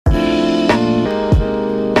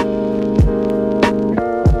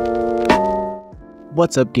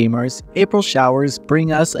What's up gamers? April showers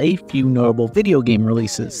bring us a few notable video game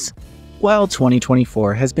releases. While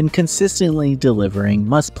 2024 has been consistently delivering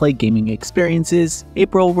must-play gaming experiences,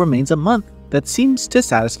 April remains a month that seems to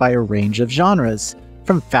satisfy a range of genres.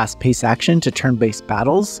 From fast-paced action to turn-based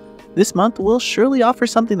battles, this month will surely offer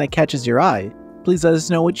something that catches your eye. Please let us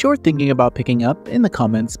know what you're thinking about picking up in the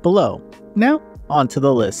comments below. Now, on to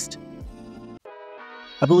the list.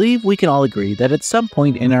 I believe we can all agree that at some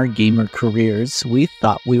point in our gamer careers, we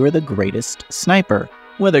thought we were the greatest sniper.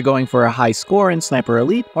 Whether going for a high score in Sniper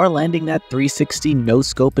Elite or landing that 360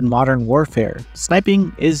 no-scope in Modern Warfare,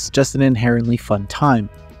 sniping is just an inherently fun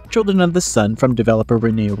time. Children of the Sun from developer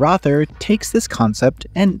Renee Rother takes this concept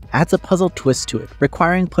and adds a puzzle twist to it,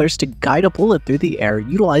 requiring players to guide a bullet through the air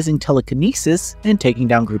utilizing telekinesis and taking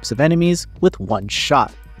down groups of enemies with one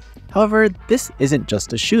shot. However, this isn't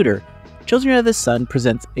just a shooter. Children of the Sun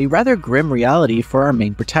presents a rather grim reality for our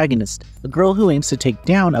main protagonist, a girl who aims to take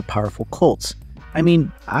down a powerful cult. I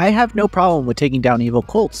mean, I have no problem with taking down evil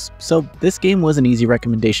cults, so this game was an easy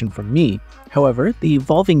recommendation from me. However, the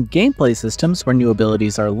evolving gameplay systems where new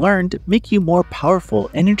abilities are learned make you more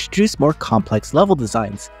powerful and introduce more complex level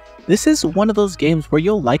designs. This is one of those games where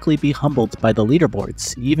you'll likely be humbled by the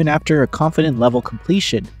leaderboards, even after a confident level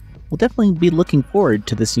completion. We'll definitely be looking forward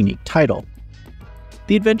to this unique title.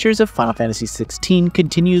 The Adventures of Final Fantasy XVI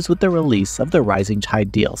continues with the release of the Rising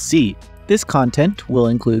Tide DLC. This content will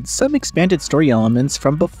include some expanded story elements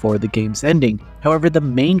from before the game's ending. However, the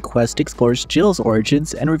main quest explores Jill's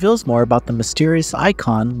origins and reveals more about the mysterious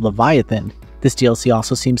icon, Leviathan. This DLC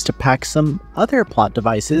also seems to pack some other plot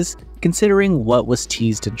devices, considering what was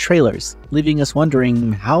teased in trailers, leaving us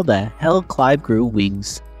wondering how the hell Clive grew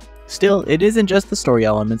wings. Still, it isn't just the story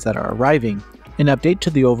elements that are arriving. An update to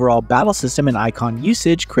the overall battle system and icon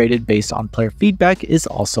usage created based on player feedback is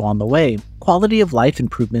also on the way. Quality of life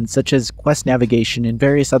improvements such as quest navigation and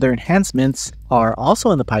various other enhancements are also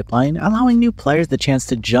in the pipeline, allowing new players the chance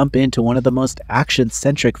to jump into one of the most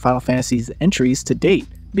action-centric Final Fantasy's entries to date.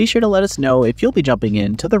 Be sure to let us know if you'll be jumping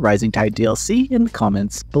into the Rising Tide DLC in the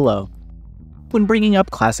comments below. When bringing up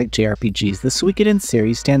classic JRPGs, the Suikoden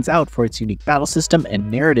series stands out for its unique battle system and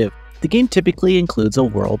narrative. The game typically includes a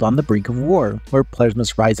world on the brink of war, where players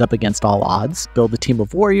must rise up against all odds, build a team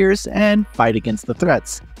of warriors, and fight against the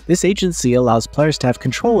threats. This agency allows players to have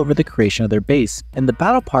control over the creation of their base, and the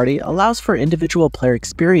battle party allows for individual player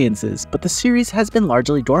experiences, but the series has been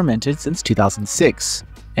largely dormanted since 2006.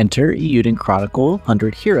 Enter Eiyuden Chronicle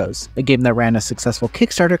 100 Heroes, a game that ran a successful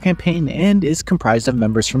Kickstarter campaign and is comprised of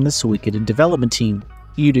members from the Suikoden development team.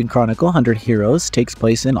 Eiyuden Chronicle 100 Heroes takes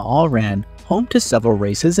place in Allran, home to several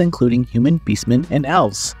races including human, beastmen, and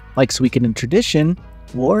elves. Like Suikoden tradition,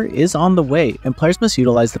 war is on the way, and players must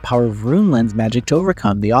utilize the power of Rune Lens magic to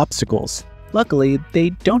overcome the obstacles. Luckily, they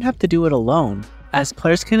don't have to do it alone, as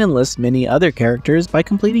players can enlist many other characters by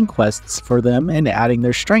completing quests for them and adding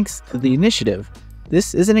their strengths to the initiative.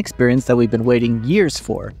 This is an experience that we've been waiting years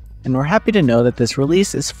for, and we're happy to know that this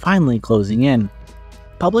release is finally closing in.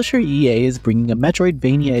 Publisher EA is bringing a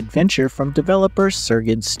Metroidvania adventure from developer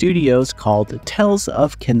Surgeon Studios called Tales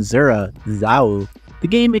of Kenzera, Zao. The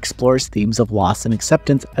game explores themes of loss and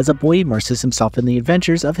acceptance as a boy immerses himself in the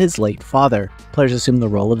adventures of his late father. Players assume the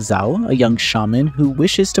role of Zao, a young shaman who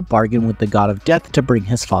wishes to bargain with the god of death to bring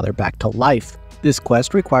his father back to life. This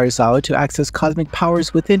quest requires Zao to access cosmic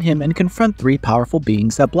powers within him and confront three powerful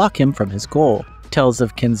beings that block him from his goal. Tales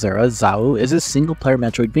of Kenzera, Zao is a single-player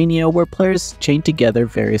Metroidvania where players chain together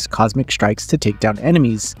various cosmic strikes to take down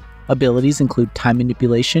enemies. Abilities include time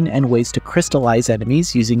manipulation and ways to crystallize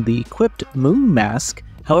enemies using the equipped Moon Mask.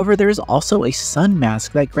 However, there is also a Sun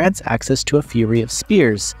Mask that grants access to a fury of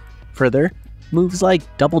spears. Further, moves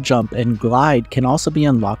like Double Jump and Glide can also be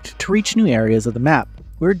unlocked to reach new areas of the map.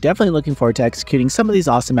 We're definitely looking forward to executing some of these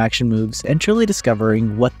awesome action moves and truly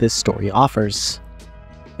discovering what this story offers.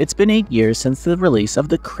 It's been 8 years since the release of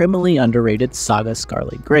the criminally underrated SaGa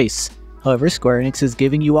Scarlet Grace. However, Square Enix is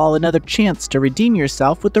giving you all another chance to redeem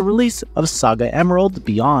yourself with the release of SaGa Emerald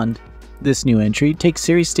Beyond. This new entry takes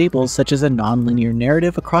series staples such as a non-linear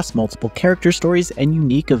narrative across multiple character stories and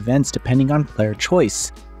unique events depending on player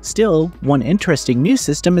choice. Still, one interesting new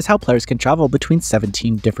system is how players can travel between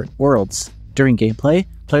 17 different worlds. During gameplay,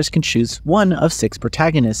 players can choose one of 6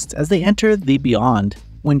 protagonists as they enter the Beyond.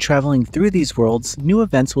 When traveling through these worlds, new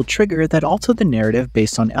events will trigger that alter the narrative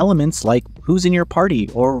based on elements like who's in your party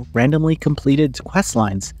or randomly completed quest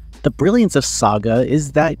lines. The brilliance of SaGa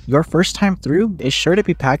is that your first time through is sure to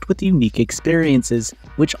be packed with unique experiences,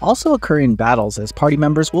 which also occur in battles as party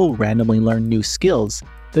members will randomly learn new skills.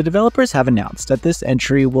 The developers have announced that this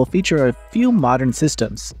entry will feature a few modern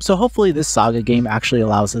systems, so hopefully this SaGa game actually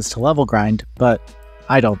allows us to level grind, but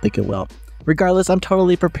I don't think it will. Regardless, I'm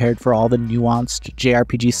totally prepared for all the nuanced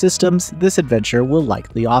JRPG systems this adventure will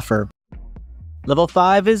likely offer. Level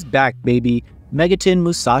 5 is back, baby! Megaton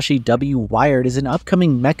Musashi W Wired is an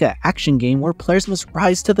upcoming mecha action game where players must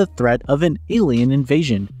rise to the threat of an alien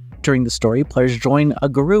invasion. During the story, players join a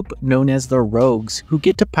group known as the Rogues, who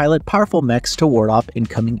get to pilot powerful mechs to ward off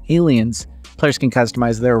incoming aliens. Players can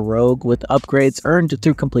customize their rogue with upgrades earned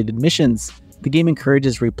through completed missions. The game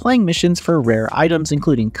encourages replaying missions for rare items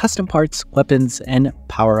including custom parts, weapons, and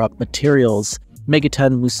power-up materials.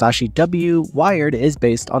 Megaton Musashi W Wired is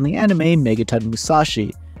based on the anime Megaton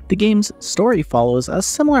Musashi. The game's story follows a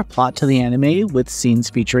similar plot to the anime, with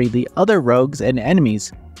scenes featuring the other rogues and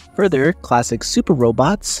enemies. Further, classic super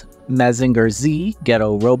robots, Mazinger Z,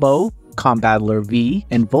 Ghetto Robo, Combattler V,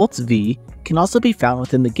 and Volts V can also be found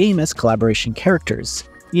within the game as collaboration characters.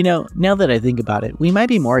 You know, now that I think about it, we might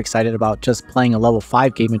be more excited about just playing a level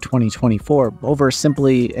 5 game in 2024 over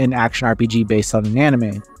simply an action RPG based on an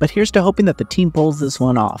anime, but here's to hoping that the team pulls this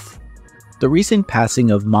one off. The recent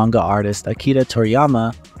passing of manga artist Akira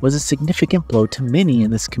Toriyama was a significant blow to many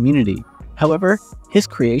in this community. However, his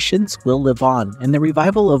creations will live on, and the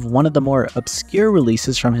revival of one of the more obscure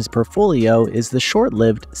releases from his portfolio is the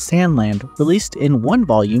short-lived Sandland, released in one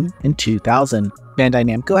volume in 2000. Bandai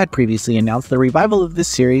Namco had previously announced the revival of this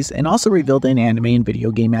series and also revealed an anime and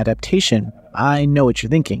video game adaptation. I know what you're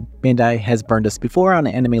thinking. Bandai has burned us before on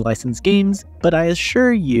anime licensed games, but I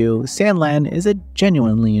assure you, Sandland is a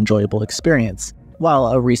genuinely enjoyable experience. While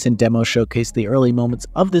a recent demo showcased the early moments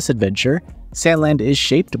of this adventure, Sandland is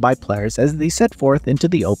shaped by players as they set forth into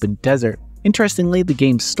the open desert. Interestingly, the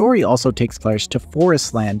game's story also takes players to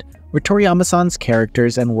Forestland, where Toriyama-san's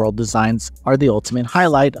characters and world designs are the ultimate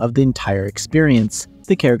highlight of the entire experience.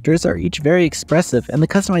 The characters are each very expressive, and the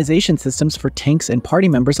customization systems for tanks and party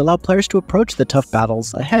members allow players to approach the tough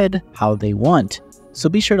battles ahead how they want. So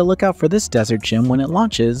be sure to look out for this desert gem when it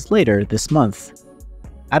launches later this month.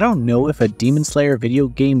 I don't know if a Demon Slayer video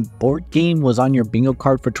game board game was on your bingo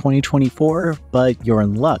card for 2024, but you're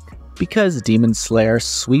in luck, because Demon Slayer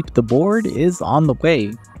Sweep the Board is on the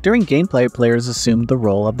way. During gameplay, players assume the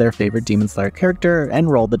role of their favorite Demon Slayer character and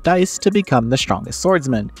roll the dice to become the strongest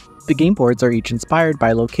swordsman. The game boards are each inspired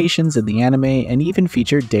by locations in the anime and even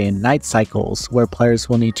feature day and night cycles, where players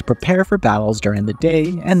will need to prepare for battles during the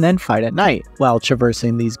day and then fight at night. While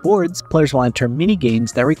traversing these boards, players will enter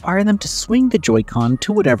mini-games that require them to swing the Joy-Con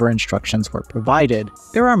to whatever instructions were provided.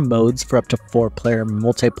 There are modes for up to 4-player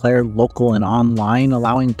multiplayer, local, and online,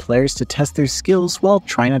 allowing players to test their skills while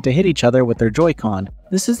trying not to hit each other with their Joy-Con.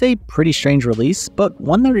 This is a pretty strange release, but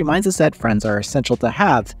one that reminds us that friends are essential to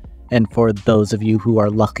have. And for those of you who are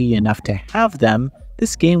lucky enough to have them,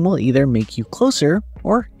 this game will either make you closer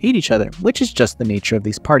or hate each other, which is just the nature of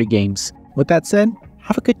these party games. With that said,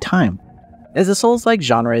 have a good time. As the Souls-like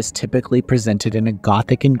genre is typically presented in a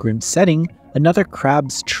gothic and grim setting, another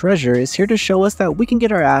Crab's Treasure is here to show us that we can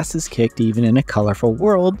get our asses kicked even in a colorful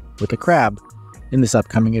world with a crab. In this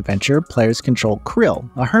upcoming adventure, players control Krill,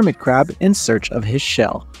 a hermit crab in search of his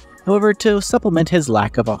shell. However, to supplement his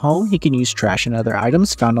lack of a home, he can use trash and other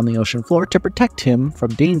items found on the ocean floor to protect him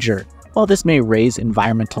from danger. While this may raise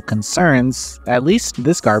environmental concerns, at least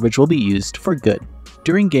this garbage will be used for good.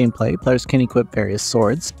 During gameplay, players can equip various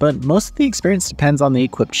swords, but most of the experience depends on the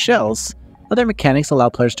equipped shells. Other mechanics allow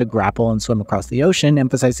players to grapple and swim across the ocean,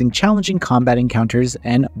 emphasizing challenging combat encounters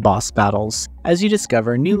and boss battles. As you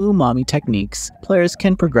discover new umami techniques, players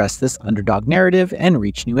can progress this underdog narrative and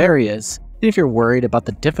reach new areas. And if you're worried about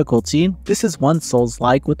the difficulty, this is one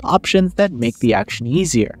Souls-like with options that make the action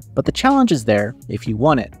easier, but the challenge is there if you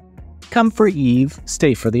want it. Come for Eve,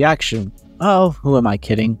 stay for the action. Oh, who am I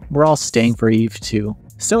kidding? We're all staying for Eve too.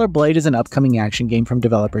 Stellar Blade is an upcoming action game from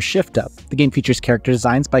developer Shift Up. The game features character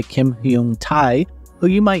designs by Kim Hyung-tae, who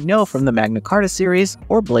you might know from the Magna Carta series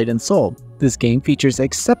or Blade and Soul. This game features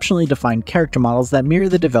exceptionally defined character models that mirror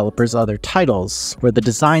the developer's other titles, where the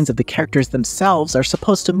designs of the characters themselves are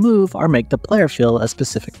supposed to move or make the player feel a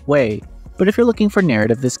specific way. But if you're looking for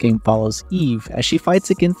narrative, this game follows Eve as she fights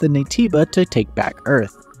against the Naytiba to take back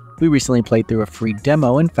Earth. We recently played through a free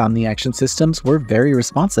demo and found the action systems were very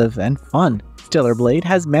responsive and fun. Stellar Blade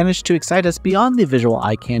has managed to excite us beyond the visual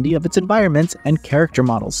eye candy of its environments and character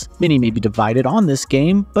models. Many may be divided on this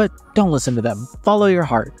game, but don't listen to them. Follow your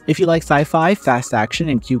heart. If you like sci-fi, fast action,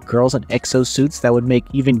 and cute girls in exosuits that would make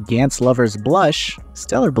even Gantz lovers blush,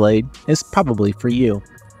 Stellar Blade is probably for you.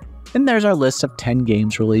 And there's our list of 10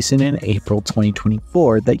 games releasing in April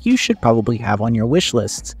 2024 that you should probably have on your wish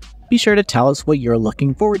lists. Be sure to tell us what you're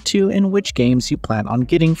looking forward to and which games you plan on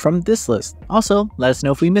getting from this list. Also, let us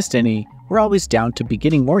know if we missed any. We're always down to be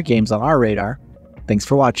getting more games on our radar. Thanks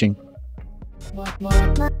for watching.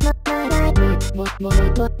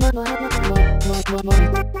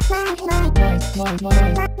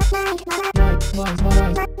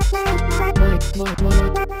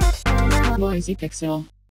 Voice Pixel.